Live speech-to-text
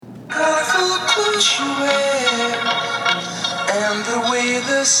you wear, and the way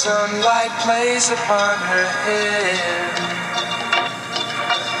the sunlight plays upon her hair.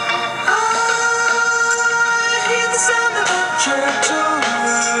 I hear the sound of a gentle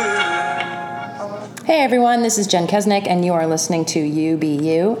word. Hey everyone, this is Jen Kesnick, and you are listening to You Be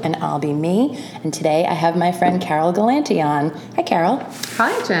You, and I'll Be Me. And today I have my friend Carol Galanti on. Hi, Carol.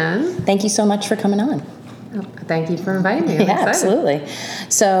 Hi, Jen. Thank you so much for coming on. Oh, thank you for inviting me. I'm excited. Absolutely.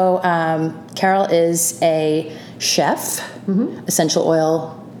 So, Carol is a chef, essential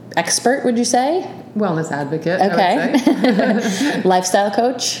oil expert, would you say? Wellness advocate, Okay. I would say. Lifestyle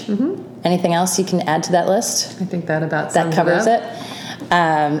coach. Anything else you can add to that list? I think that about That sums covers it. it.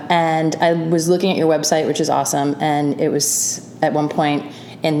 And I was looking at your website, which is awesome, and it was at one point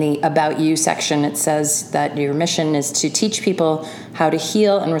in the About You section, it says that your mission is to teach people how to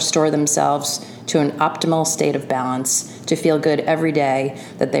heal and restore themselves to an optimal state of balance, to feel good every day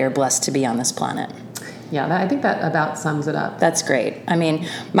that they are blessed to be on this planet. Yeah, I think that about sums it up. That's great. I mean,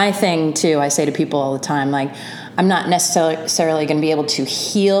 my thing, too, I say to people all the time, like, I'm not necessarily going to be able to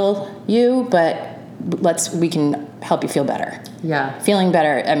heal you, but we can help you feel better. Yeah. Feeling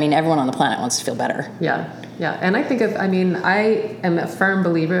better, I mean, everyone on the planet wants to feel better. Yeah. And I am a firm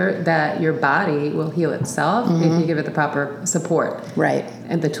believer that your body will heal itself if you give it the proper support. Right.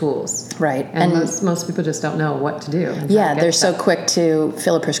 And the tools. Right. And most people just don't know what to do. Yeah, they're so quick to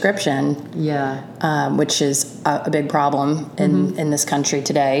fill a prescription. Yeah. Which is a big problem in this country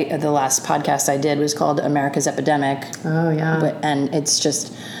today. The last podcast I did was called America's Epidemic. Oh, yeah. And it's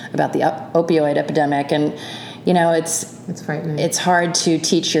just about the opioid epidemic. And, you know, it's frightening. It's hard to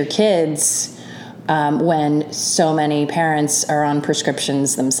teach your kids when so many parents are on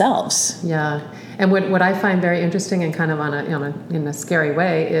prescriptions themselves. Yeah. And what I find very interesting and kind of in a scary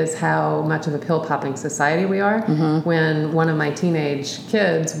way is how much of a pill-popping society we are. When one of my teenage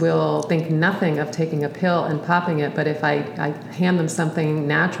kids will think nothing of taking a pill and popping it, but if I hand them something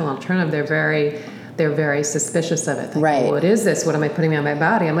natural alternative, they're very suspicious of it. Like, right. What is this? What am I putting on my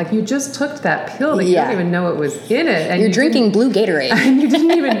body? I'm like, you just took that pill that you don't even know what was in it. And you're drinking blue Gatorade. And you didn't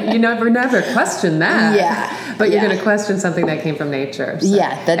even, you never questioned that. Yeah. But you're going to question something that came from nature. So.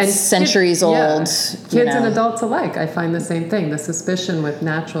 Yeah, that's centuries old. Yeah. Kids and adults alike, I find the same thing. The suspicion with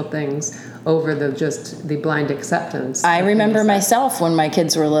natural things over the blind acceptance. I remember myself when my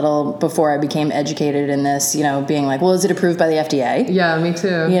kids were little, before I became educated in this, being like, well, is it approved by the FDA? Yeah, me too.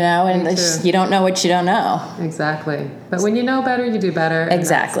 And you don't know what you don't know. Exactly. But when you know better, you do better.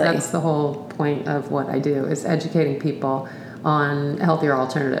 Exactly. That's the whole point of what I do, is educating people on healthier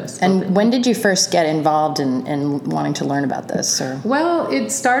alternatives. And when did you first get involved in wanting to learn about this? Or? Well, it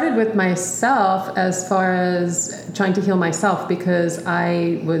started with myself as far as trying to heal myself, because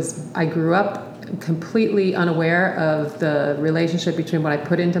I grew up completely unaware of the relationship between what I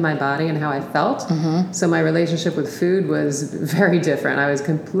put into my body and how I felt. So my relationship with food was very different. I was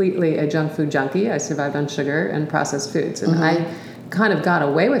completely a junk food junkie. I survived on sugar and processed foods. And I kind of got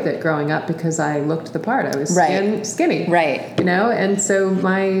away with it growing up because I looked the part. I was skinny. Right. And so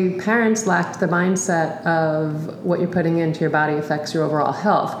my parents lacked the mindset of what you're putting into your body affects your overall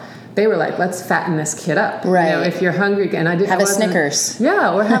health. They were like, let's fatten this kid up. Right. If you're hungry, and I didn't have a Snickers.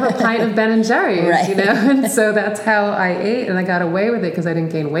 Yeah, or have a pint of Ben and Jerry's. Right. And so that's how I ate, and I got away with it because I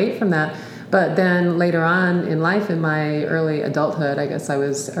didn't gain weight from that. But then later on in life, in my early adulthood, I guess I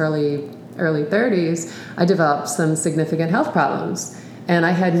was early 30s, I developed some significant health problems. And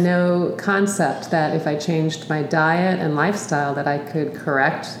I had no concept that if I changed my diet and lifestyle that I could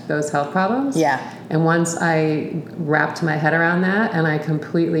correct those health problems. Yeah. And once I wrapped my head around that and I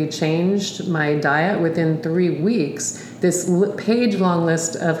completely changed my diet, within 3 weeks, this page-long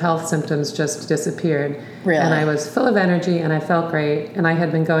list of health symptoms just disappeared. Really? And I was full of energy and I felt great. And I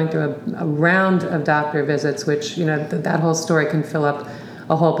had been going through a round of doctor visits, which, that whole story can fill up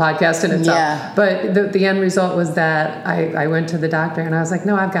a whole podcast in itself. Yeah. But the end result was that I went to the doctor and I was like,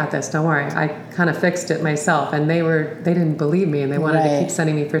 no, I've got this. Don't worry. I kind of fixed it myself. And they didn't believe me, and they wanted to keep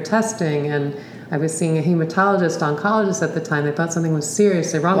sending me for testing. And I was seeing a hematologist, oncologist at the time. They thought something was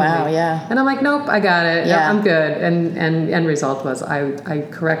seriously wrong with me. Wow, yeah. And I'm like, nope, I got it. Yeah. I'm good. And end result was I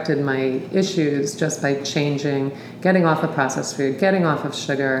corrected my issues just by getting off of processed food, getting off of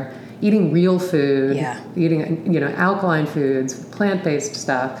sugar, eating real food, eating alkaline foods, plant-based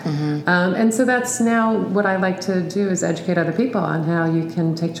stuff. And so that's now what I like to do, is educate other people on how you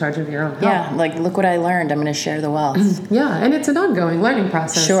can take charge of your own health. Yeah, like, look what I learned. I'm going to share the wealth. Yeah, and it's an ongoing learning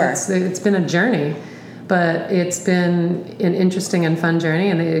process. Sure. It's been a journey, but it's been an interesting and fun journey,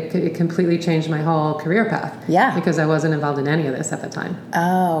 and it completely changed my whole career path. Yeah. Because I wasn't involved in any of this at the time.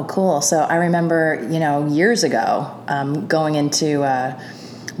 Oh, cool. So I remember, years ago, going into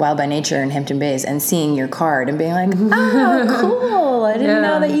Wild by Nature in Hampton Bays and seeing your card and being like, oh, cool. I didn't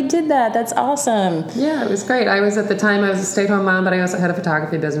know that you did that. That's awesome. Yeah, it was great. I was, at the time, I was a stay-at-home mom, but I also had a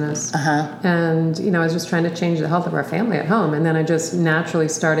photography business. And, I was just trying to change the health of our family at home. And then I just naturally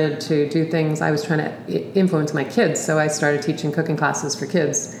started to do things. I was trying to influence my kids. So I started teaching cooking classes for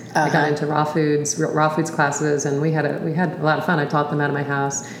kids. I got into raw foods classes, and we had a lot of fun. I taught them out of my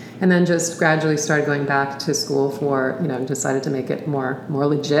house. And then just gradually started going back to school for, decided to make it more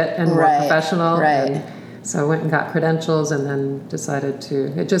legit and more professional. Right. And so I went and got credentials, and then decided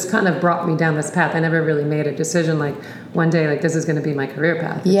it just kind of brought me down this path. I never really made a decision like one day, like this is going to be my career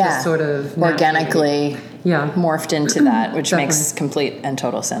path. It just sort of organically morphed into that, which makes complete and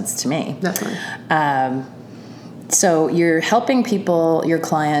total sense to me. Definitely. So you're helping people, your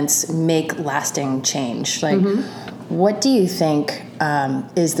clients, make lasting change. Like, what do you think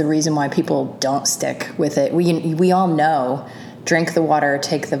is the reason why people don't stick with it? We all know, drink the water,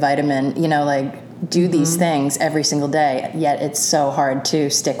 take the vitamin, do these things every single day, yet it's so hard to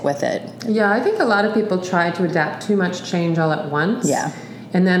stick with it. Yeah, I think a lot of people try to adapt too much change all at once. Yeah.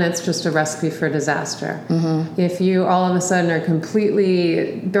 And then it's just a recipe for disaster. If you all of a sudden are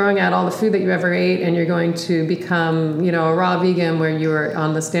completely throwing out all the food that you ever ate, and you're going to become, a raw vegan where you were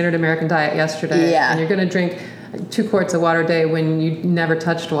on the standard American diet yesterday, and you're going to drink 2 quarts of water a day when you never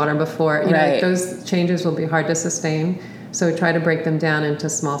touched water before, those changes will be hard to sustain. So try to break them down into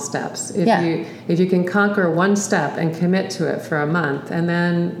small steps. If you can conquer one step and commit to it for a month, and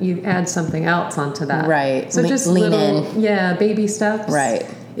then you add something else onto that. Right. So just lean little, in. Baby steps. Right.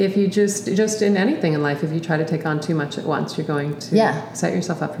 If you just in anything in life, if you try to take on too much at once, you're going to set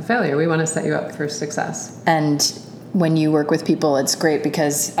yourself up for failure. We want to set you up for success. And when you work with people, it's great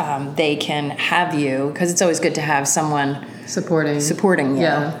because they can have you, because it's always good to have someone supporting you.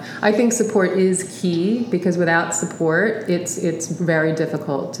 Yeah, I think support is key, because without support, it's very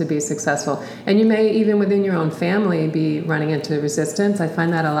difficult to be successful. And you may, even within your own family, be running into resistance. I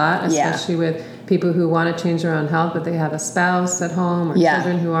find that a lot, especially with people who want to change their own health, but they have a spouse at home or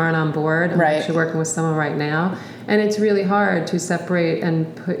children who aren't on board. I'm actually working with someone right now. And it's really hard to separate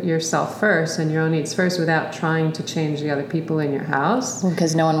and put yourself first and your own needs first without trying to change the other people in your house. Well,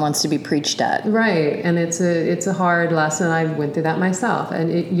 because no one wants to be preached at. Right. And it's a hard lesson. I went through that myself.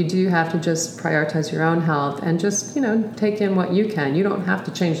 And you do have to just prioritize your own health and just, take in what you can. You don't have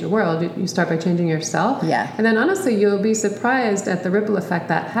to change the world. You start by changing yourself. Yeah. And then honestly, you'll be surprised at the ripple effect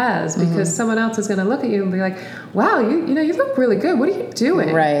that has, because someone else is going to look at you and be like, wow, you look really good. What are you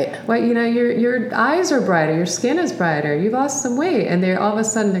doing? Right. Well, your eyes are brighter. Your skin is brighter. You've lost some weight. And all of a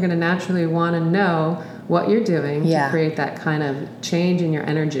sudden, they're going to naturally want to know what you're doing to create that kind of change in your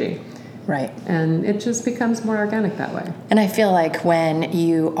energy. Right. And it just becomes more organic that way. And I feel like when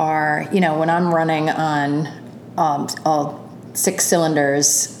you are, when I'm running on all 6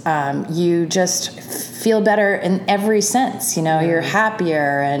 cylinders, you just feel better in every sense. You're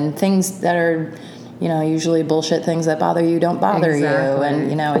happier, and things that are, usually bullshit things that bother you don't bother you.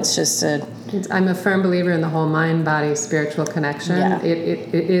 And, it's just I'm a firm believer in the whole mind-body spiritual connection. Yeah.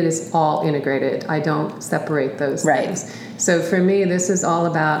 It is all integrated. I don't separate those things. So for me, this is all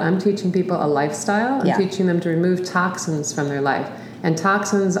about, I'm teaching people a lifestyle. I'm teaching them to remove toxins from their life. And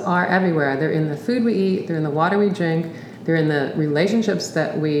toxins are everywhere. They're in the food we eat. They're in the water we drink. They're in the relationships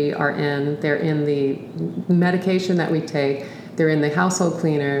that we are in. They're in the medication that we take. They're in the household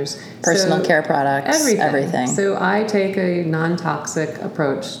cleaners. Personal care products. Everything. So I take a non-toxic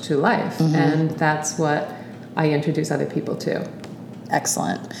approach to life. And that's what I introduce other people to.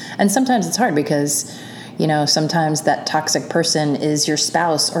 Excellent. And sometimes it's hard because, sometimes that toxic person is your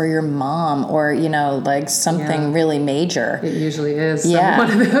spouse or your mom or, something really major. It usually is one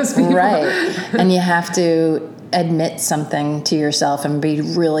of those people. Right. And you have to admit something to yourself and be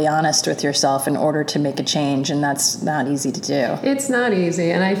really honest with yourself in order to make a change, and that's not easy to do. It's not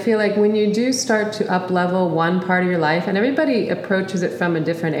easy, and I feel like when you do start to up-level one part of your life, and everybody approaches it from a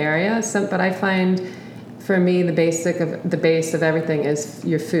different area, but I find for me the base of everything is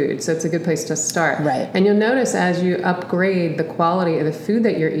your food, so it's a good place to start. Right. And you'll notice as you upgrade the quality of the food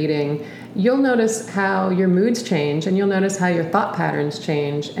that you're eating, you'll notice how your moods change, and you'll notice how your thought patterns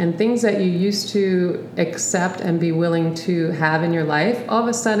change, and things that you used to accept and be willing to have in your life, all of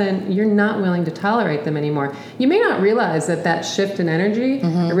a sudden you're not willing to tolerate them anymore. You may not realize that shift in energy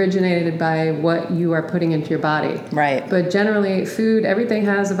originated by what you are putting into your body. Right. But generally, food, everything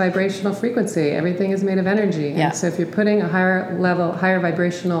has a vibrational frequency. Everything is made of energy. Yeah. And so if you're putting a higher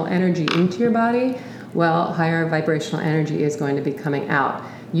vibrational energy into your body, well, higher vibrational energy is going to be coming out.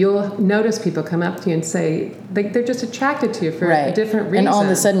 You'll notice people come up to you and say they're just attracted to you for a different reason. And all of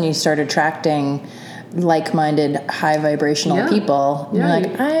a sudden you start attracting like-minded, high vibrational Yeah. people. Yeah,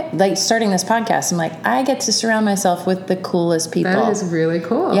 You're I like starting this podcast. I'm like, I get to surround myself with the coolest people. That is really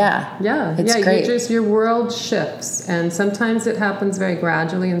cool. Yeah. Yeah. It's yeah. great. Your world shifts, and sometimes it happens very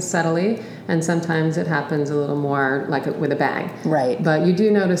gradually and subtly, and sometimes it happens a little more like with a bang. Right. But you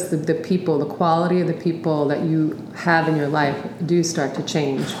do notice the people, the quality of the people that you have in your life do start to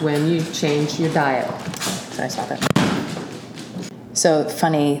change when you change your diet. Sorry, stop it. So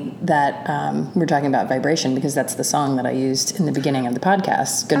funny that we're talking about vibration, because that's the song that I used in the beginning of the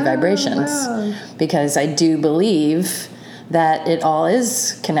podcast, Good Vibrations. Wow. Because I do believe that it all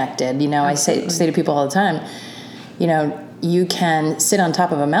is connected. You know, Absolutely. I say to people all the time, you know, you can sit on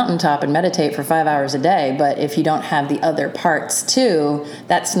top of a mountaintop and meditate for 5 hours a day, but if you don't have the other parts too,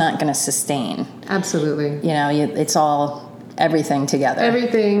 that's not going to sustain. Absolutely. You know, it's all everything together.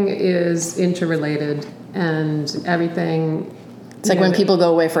 Everything is interrelated, and everything. It's like when people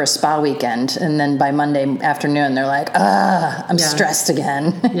go away for a spa weekend, and then by Monday afternoon, they're like, I'm Yeah. stressed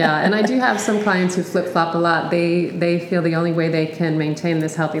again. Yeah, and I do have some clients who flip-flop a lot. They feel the only way they can maintain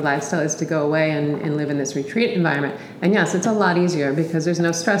this healthy lifestyle is to go away and live in this retreat environment. And yes, it's a lot easier because there's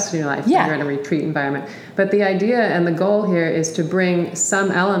no stress in your life Yeah. when you're in a retreat environment. But the idea and the goal here is to bring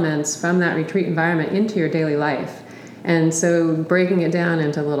some elements from that retreat environment into your daily life. And so breaking it down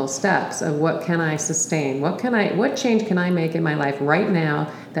into little steps of what can I sustain? What change can I make in my life right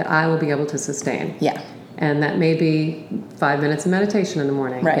now that I will be able to sustain? Yeah. And that may be 5 minutes of meditation in the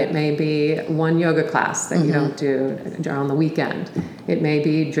morning. Right. It may be one yoga class that you don't do on the weekend. It may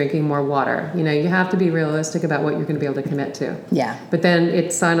be drinking more water. You know, you have to be realistic about what you're going to be able to commit to. Yeah. But then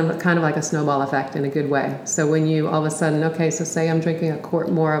it's kind of like a snowball effect in a good way. So when you all of a sudden, okay, so say I'm drinking a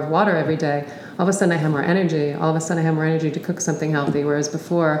quart more of water every day, all of a sudden I have more energy. All of a sudden I have more energy to cook something healthy, whereas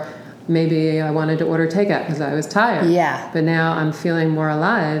before maybe I wanted to order takeout because I was tired. Yeah. But now I'm feeling more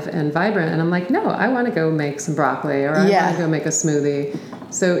alive and vibrant, and I'm like, no, I want to go make some broccoli, or I Yeah. want to go make a smoothie.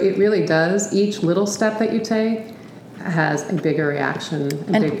 So it really does. Each little step that you take has a bigger reaction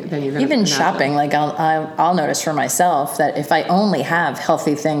than you're going to Even shopping, like I'll notice for myself that if I only have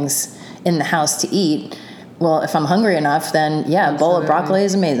healthy things in the house to eat, well, if I'm hungry enough, then a bowl of Absolutely. broccoli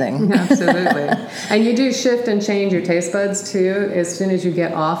is amazing. Absolutely. And you do shift and change your taste buds too as soon as you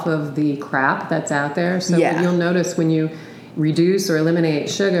get off of the crap that's out there. So Yeah. you'll notice when you reduce or eliminate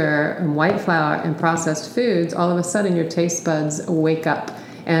sugar and white flour and processed foods, all of a sudden your taste buds wake up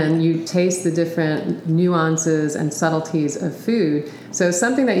and you taste the different nuances and subtleties of food. So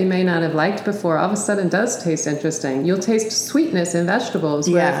something that you may not have liked before all of a sudden does taste interesting. You'll taste sweetness in vegetables,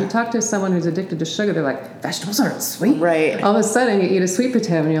 where Yeah. if you talk to someone who's addicted to sugar, they're like, vegetables aren't sweet. Right. All of a sudden you eat a sweet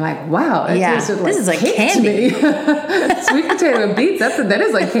potato and you're like, wow, it Yeah, tasted this is like cake candy. to me. Sweet potato and beets, that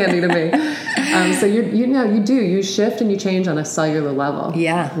is like candy to me. So you shift and you change on a cellular level.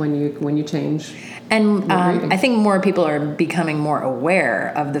 Yeah. When you change. And Agreed. I think more people are becoming more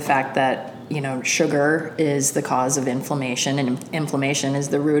aware of the fact that, you know, sugar is the cause of inflammation, and inflammation is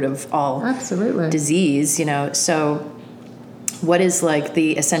the root of all Absolutely. disease, you know. So what is like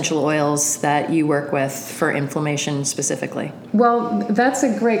the essential oils that you work with for inflammation specifically? Well, that's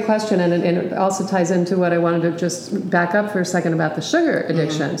a great question, and it also ties into what I wanted to just back up for a second about the sugar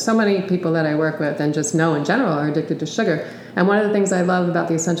addiction. So many people that I work with and just know in general are addicted to sugar. And one of the things I love about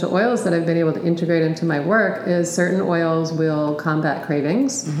the essential oils that I've been able to integrate into my work is certain oils will combat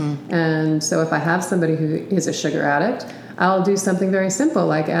cravings. And so if I have somebody who is a sugar addict, I'll do something very simple,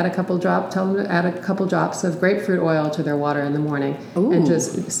 like tell them to add a couple drops of grapefruit oil to their water in the morning. Ooh. And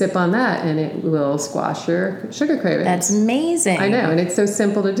just sip on that, and it will squash your sugar cravings. That's amazing. I know, and it's so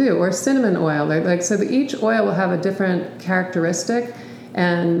simple to do. Or cinnamon oil, each oil will have a different characteristic,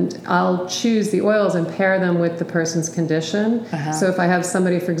 and I'll choose the oils and pair them with the person's condition. So if I have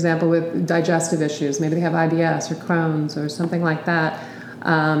somebody, for example, with digestive issues, maybe they have IBS or Crohn's or something like that,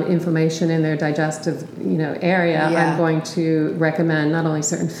 inflammation in their digestive area, Yeah. I'm going to recommend not only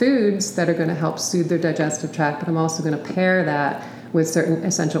certain foods that are going to help soothe their digestive tract, but I'm also going to pair that with certain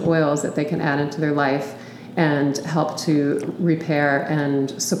essential oils that they can add into their life and help to repair and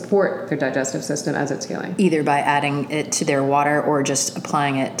support their digestive system as it's healing. Either by adding it to their water or just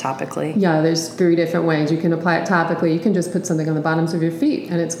applying it topically. Yeah, there's 3 different ways. You can apply it topically. You can just put something on the bottoms of your feet,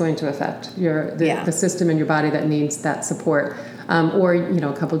 and it's going to affect the system in your body that needs that support. Or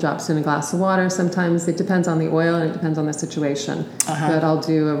a couple drops in a glass of water. Sometimes it depends on the oil and it depends on the situation. But I'll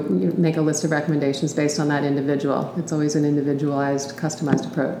make a list of recommendations based on that individual. It's always an individualized, customized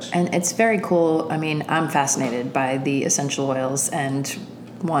approach. And it's very cool. I mean, I'm fascinated by the essential oils and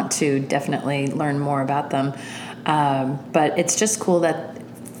want to definitely learn more about them. But it's just cool that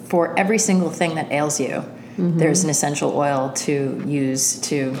for every single thing that ails you, there's an essential oil to use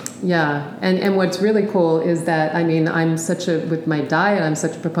to. Yeah, and what's really cool is that, I mean, with my diet, I'm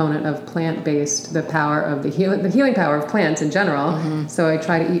such a proponent of plant-based, the healing power of plants in general. So I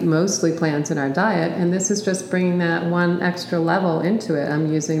try to eat mostly plants in our diet, and this is just bringing that one extra level into it.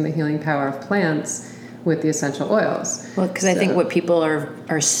 I'm using the healing power of plants with the essential oils. Well, because I think what people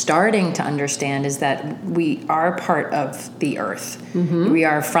are starting to understand is that we are part of the earth. We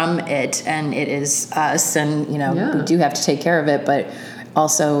are from it, and it is us, and we do have to take care of it, but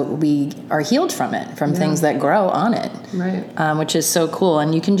also we are healed from it, from things that grow on it, right? Which is so cool.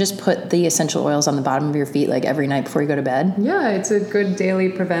 And you can just put the essential oils on the bottom of your feet like every night before you go to bed. Yeah, it's a good daily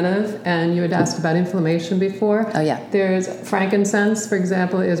preventive. And you had asked about inflammation before. Oh yeah. There's frankincense, for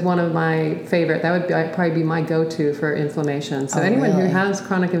example, is one of my favorite. That would probably be my go-to for inflammation. So anyone who has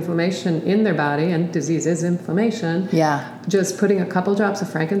chronic inflammation in their body, and disease is inflammation, just putting a couple drops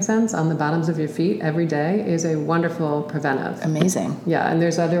of frankincense on the bottoms of your feet every day is a wonderful preventive. Amazing. Yeah, and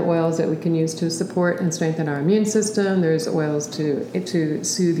there's other oils that we can use to support and strengthen our immune system. There's oils to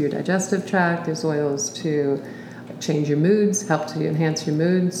soothe your digestive tract. There's oils to change your moods, help to enhance your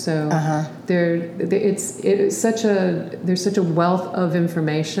moods. So there's such a wealth of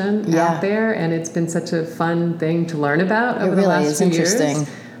information out there, and it's been such a fun thing to learn about over the last few years.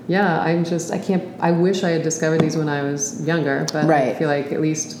 Yeah, I wish I had discovered these when I was younger, but I feel like at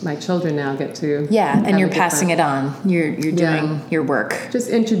least my children now get to. Yeah, and you're passing it on. You're doing your work. Just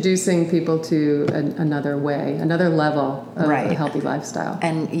introducing people to another way, another level of a healthy lifestyle.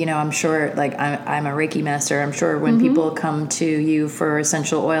 And, I'm sure, like, I'm a Reiki master. I'm sure when people come to you for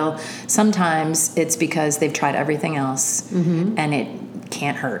essential oil, sometimes it's because they've tried everything else and it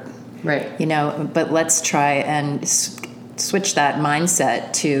can't hurt. Right. But let's try and switch that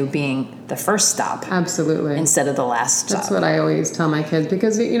mindset to being the first stop. Absolutely. Instead of the last stop. That's what I always tell my kids,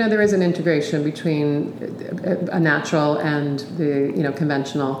 because there is an integration between a natural and the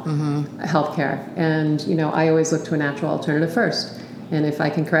conventional healthcare, and I always look to a natural alternative first, and if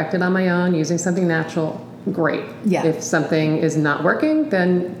I can correct it on my own using something natural, great. Yeah. If something is not working,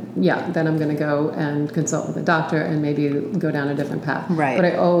 then I'm going to go and consult with a doctor and maybe go down a different path. Right. But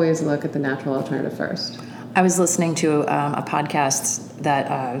I always look at the natural alternative first. I was listening to a podcast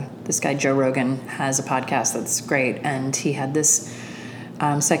that this guy Joe Rogan has a podcast that's great, and he had this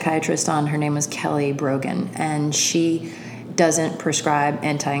psychiatrist on. Her name was Kelly Brogan, and she doesn't prescribe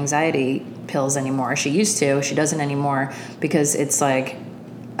anti-anxiety pills anymore. She used to. She doesn't anymore because it's like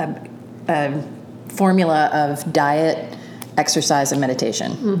a formula of diet, exercise, and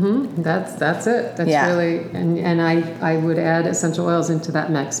meditation. That's it. That's really, and I would add essential oils into that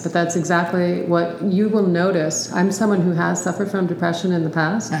mix. But that's exactly what you will notice. I'm someone who has suffered from depression in the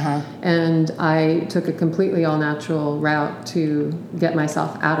past, and I took a completely all natural route to get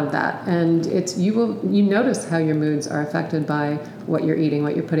myself out of that. And you notice how your moods are affected by what you're eating,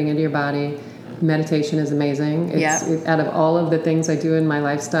 what you're putting into your body. Meditation is amazing. Out of all of the things I do in my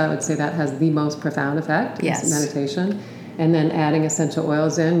lifestyle, I would say that has the most profound effect. Yes. Meditation. And then adding essential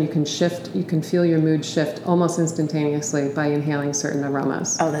oils in, you can feel your mood shift almost instantaneously by inhaling certain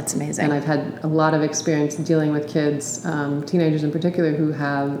aromas. Oh, that's amazing. And I've had a lot of experience dealing with kids, teenagers in particular, who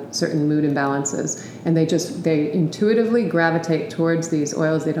have certain mood imbalances. And they intuitively gravitate towards these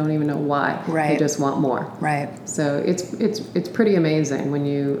oils. They don't even know why. Right. They just want more. Right. So it's pretty amazing when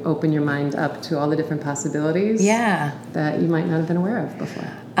you open your mind up to all the different possibilities that you might not have been aware of before.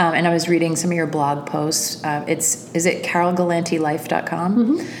 And I was reading some of your blog posts. Is it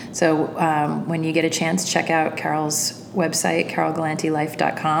carolgalantilife.com? So when you get a chance, check out Carol's website,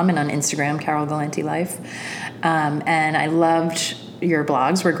 carolgalantilife.com, and on Instagram, carolgalantilife. And I loved your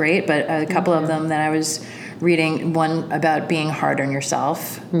blogs, were great, but a couple of them that I was reading, one about being hard on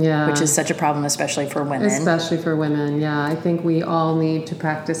yourself, which is such a problem, especially for women. I think we all need to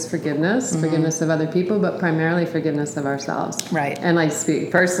practice forgiveness of other people, but primarily forgiveness of ourselves. Right. And I speak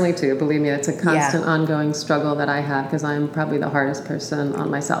personally too. Believe me, it's a constant ongoing struggle that I have, because I'm probably the hardest person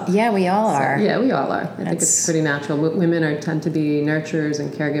on myself. Yeah, we all are. Yeah, we all are. I think it's pretty natural. Women tend to be nurturers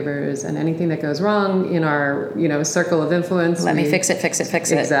and caregivers, and anything that goes wrong in our circle of influence, let me fix it.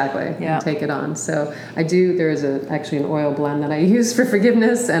 Exactly. Yeah. And take it on. So I do. There is actually an oil blend that I use for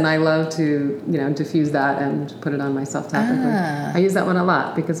forgiveness, and I love to diffuse that and put it on myself topically. I use that one a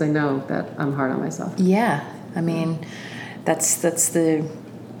lot because I know that I'm hard on myself. Yeah, I mean, it's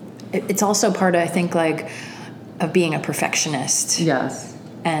also part of, I think, like, of being a perfectionist. Yes.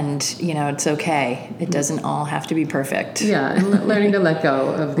 And, it's okay. It doesn't all have to be perfect. Yeah, and learning to let go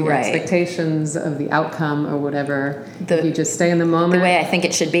of the expectations of the outcome or whatever. You just stay in the moment. The way I think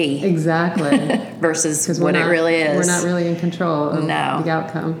it should be. Exactly. Versus what it really is. We're not really in control of the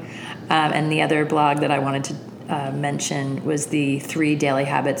outcome. And the other blog that I wanted to mention was the 3 daily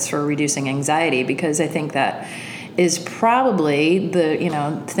habits for reducing anxiety, because I think that is probably the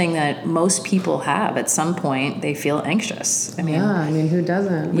thing that most people have at some point. They feel anxious. I mean, who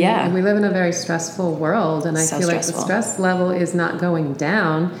doesn't? Yeah. We live in a very stressful world, and I feel like the stress level is not going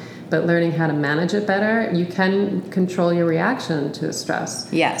down, but learning how to manage it better, you can control your reaction to stress.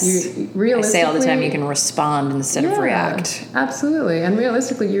 Yes. I say all the time, you can respond instead of react. Absolutely. And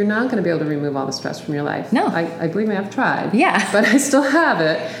realistically, you're not going to be able to remove all the stress from your life. No. I believe me, I've tried. Yeah. But I still have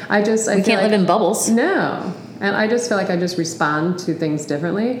it. I can't live in bubbles. No. And I just feel like I just respond to things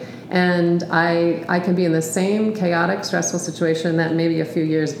differently. And I can be in the same chaotic, stressful situation that maybe a few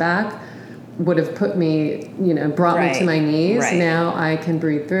years back would have put me, brought me to my knees. Right. Now I can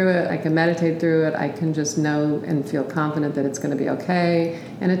breathe through it. I can meditate through it. I can just know and feel confident that it's going to be okay.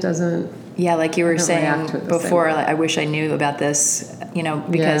 And it doesn't. Yeah, like you were saying before, I wish I knew about this,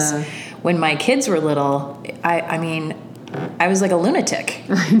 because when my kids were little, I was like a lunatic.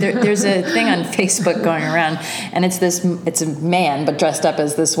 There's a thing on Facebook going around, and it's a man, but dressed up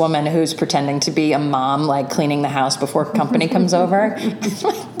as this woman who's pretending to be a mom, like cleaning the house before company comes over.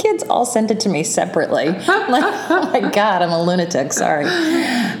 My kids all sent it to me separately. I'm like, oh my God, I'm a lunatic. Sorry.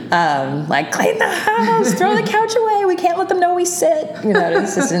 Like, clean the house, throw the couch away. We can't let them know we sit.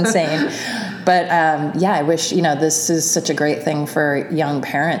 This is insane. But I wish, this is such a great thing for young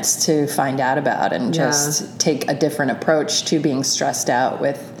parents to find out about and just take a different approach to being stressed out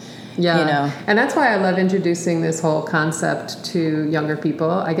with, And that's why I love introducing this whole concept to younger people.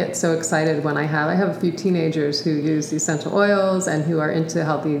 I get so excited when I have a few teenagers who use essential oils and who are into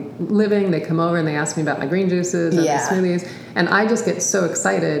healthy living. They come over and they ask me about my green juices and my smoothies. And I just get so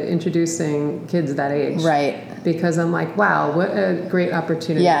excited introducing kids that age. Right. Because I'm like, wow, what a great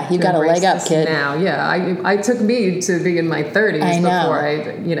opportunity. Yeah, you got a leg up, kid. Now, I took me to be in my 30s before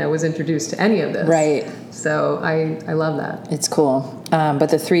I was introduced to any of this. Right. So I love that. It's cool. But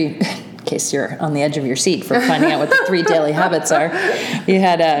the 3, in case you're on the edge of your seat for finding out what the 3 daily habits are, you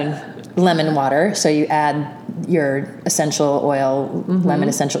had lemon water. So you add your essential oil, lemon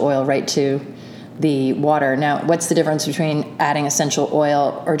essential oil, right to the water. Now, what's the difference between adding essential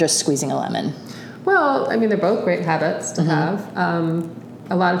oil or just squeezing a lemon? Well, they're both great habits to have.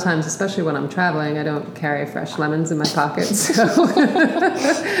 A lot of times, especially when I'm traveling, I don't carry fresh lemons in my pockets. So.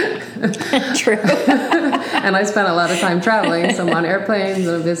 True. And I spend a lot of time traveling, so I'm on airplanes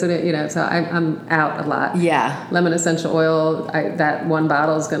and visiting, so I'm out a lot. Yeah. Lemon essential oil, that one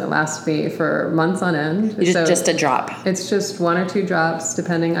bottle is going to last me for months on end. Just a drop. It's just 1 or 2 drops,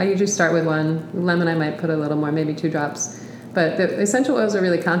 depending. I usually start with 1. Lemon, I might put a little more, maybe 2 drops. But the essential oils are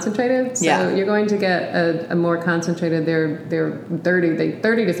really concentrated, so you're going to get a more concentrated. They're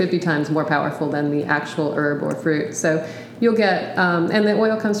 30 to 50 times more powerful than the actual herb or fruit. So you'll get, and the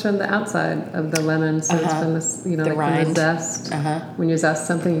oil comes from the outside of the lemon, so it's from this, the rind. From the zest. When you zest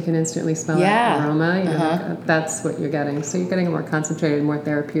something, you can instantly smell that aroma. That's what you're getting. So you're getting a more concentrated, more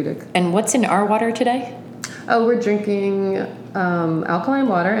therapeutic. And what's in our water today? Oh, we're drinking alkaline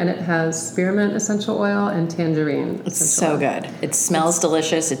water, and it has spearmint essential oil and tangerine. It's so good. It smells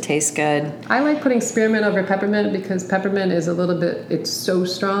delicious. It tastes good. I like putting spearmint over peppermint because peppermint is it's so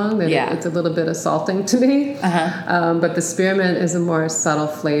strong that it's a little bit assaulting to me. But the spearmint is a more subtle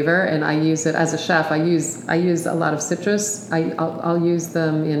flavor, and I use it as a chef. I use a lot of citrus. I'll use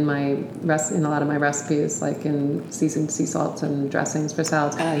them in in a lot of my recipes, like in seasoned sea salts and dressings for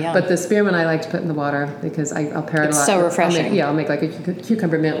salads. Oh, yeah. But the spearmint I like to put in the water because I'll pair it a lot. It's so refreshing. I'll make like a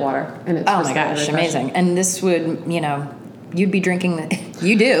cucumber mint water, and it's oh my gosh, amazing! And this would, you'd be drinking.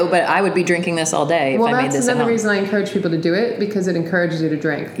 You do, but I would be drinking this all day if I made this at home. Well, that's another reason I encourage people to do it, because it encourages you to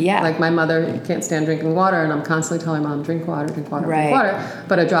drink. Yeah. Like my mother can't stand drinking water, and I'm constantly telling Mom, drink water, drink water, right. drink water.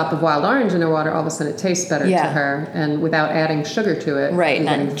 But a drop of wild orange in her water, all of a sudden it tastes better to her, and without adding sugar to it, right?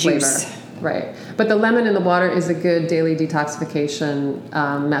 Not juice. Flavor. Right. But the lemon in the water is a good daily detoxification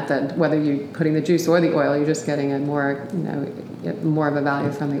method. Whether you're putting the juice or the oil, you're just getting a more, more of a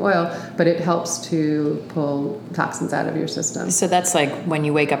value from the oil. But it helps to pull toxins out of your system. So that's like when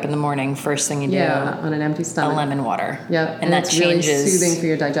you wake up in the morning, first thing you do. Yeah, on an empty stomach. A lemon water. Yeah. And that it's changes. Really soothing for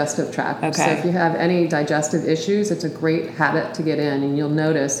your digestive tract. Okay. So if you have any digestive issues, it's a great habit to get in. And you'll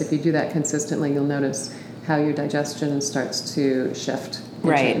notice, if you do that consistently, you'll notice how your digestion starts to shift.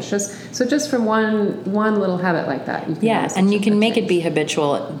 Right. Just from one little habit like that. You can and you can make it be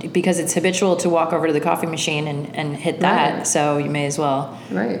habitual, because it's habitual to walk over to the coffee machine and hit that. Right. So you may as well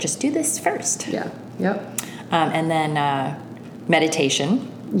just do this first. Yeah. Yep. And then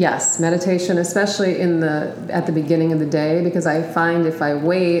meditation. Yes, meditation, especially at the beginning of the day, because I find if I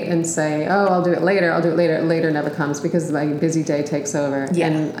wait and say, "Oh, I'll do it later," it later never comes because my busy day takes over. Yeah.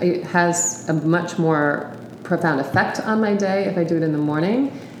 And it has a much more profound effect on my day if I do it in the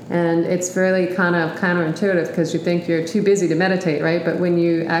morning. And it's really kind of counterintuitive because you think you're too busy to meditate, right? But when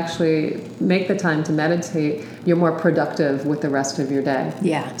you actually make the time to meditate, you're more productive with the rest of your day.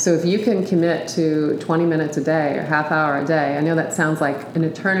 Yeah. So if you can commit to 20 minutes a day or half hour a day, I know that sounds like an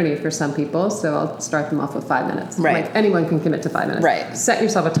eternity for some people, so I'll start them off with 5 minutes. Right. Like anyone can commit to 5 minutes. Right. Set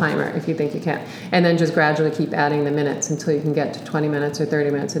yourself a timer if you think you can. And then just gradually keep adding the minutes until you can get to 20 minutes or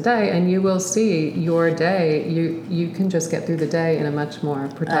 30 minutes a day, and you will see your day, you can just get through the day in a much more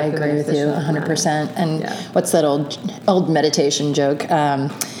productive I agree with you 100%. And what's that old meditation joke?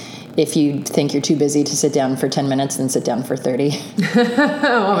 If you think you're too busy to sit down for 10 minutes, then sit down for 30.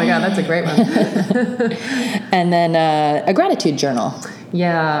 Oh my God, that's a great one. And then a gratitude journal.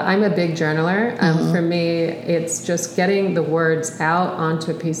 Yeah, I'm a big journaler. For me, it's just getting the words out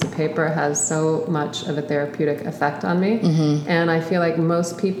onto a piece of paper has so much of a therapeutic effect on me. And I feel like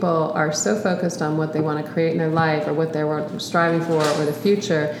most people are so focused on what they want to create in their life or what they're striving for or the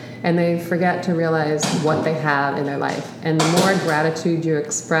future, and they forget to realize what they have in their life. And the more gratitude you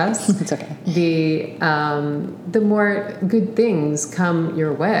express, It's okay. the more good things come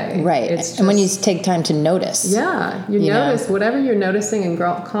your way. Right. It's just, and when you take time to notice. yeah, you notice whatever you're noticing and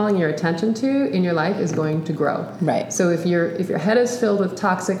calling your attention to in your life is going to grow. Right. So if your head is filled with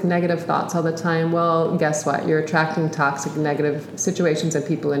toxic, negative thoughts all the time, well, guess what? You're attracting toxic, negative situations and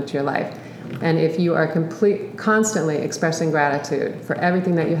people into your life. And if you are constantly expressing gratitude for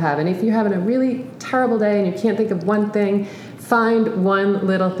everything that you have, and if you're having a really terrible day and you can't think of one thing, find one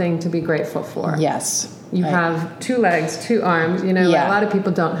little thing to be grateful for. Yes. You have 2 legs, 2 arms. A lot of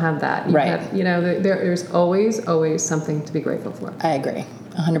people don't have that. There's always something to be grateful for. I agree,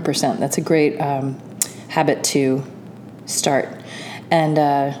 100%. That's a great habit to start. And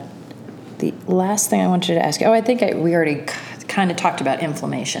the last thing I wanted to ask you, I think we already kind of talked about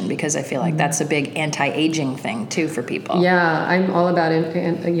inflammation, because I feel like that's a big anti-aging thing too for people. Yeah, I'm all about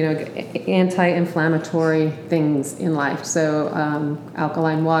anti-inflammatory things in life. So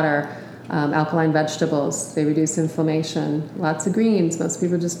alkaline water, alkaline vegetables, they reduce inflammation. Lots of greens. Most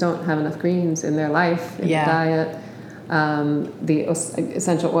people just don't have enough greens in their life, in their diet. The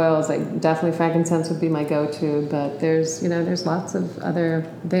essential oils, like definitely frankincense would be my go-to, but there's lots of other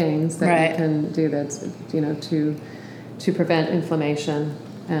things that you can do that's to prevent inflammation.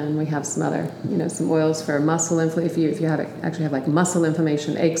 And we have some other some oils for muscle inflammation. If you have like muscle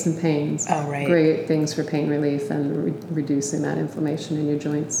inflammation, aches and pains, great things for pain relief and reducing that inflammation in your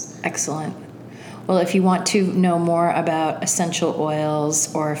joints. Excellent. Well, if you want to know more about essential oils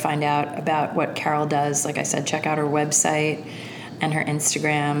or find out about what Carol does, like I said, check out her website and her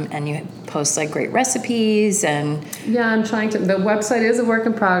Instagram, and you post like great recipes. And yeah, I'm trying to. The website is a work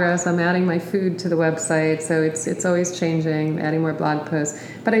in progress. I'm adding my food to the website, so it's always changing. Adding more blog posts,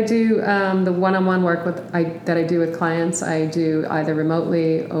 but I do the one-on-one work that I do with clients. I do either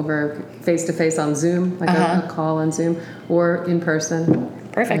remotely over face-to-face on Zoom, like a call on Zoom, or in person.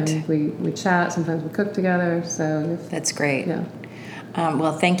 Perfect. And we chat. Sometimes we cook together. So that's great. Yeah.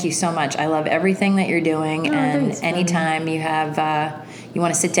 Well, thank you so much. I love everything that you're doing, and thanks, anytime you have you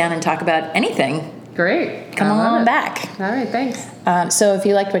want to sit down and talk about anything, great. Come on back. All right, thanks. So if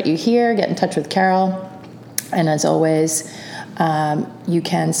you liked what you hear, get in touch with Carol, and as always, you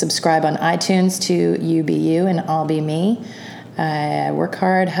can subscribe on iTunes to You Be You and I'll Be Me. Work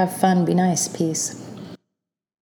hard, have fun, be nice, peace.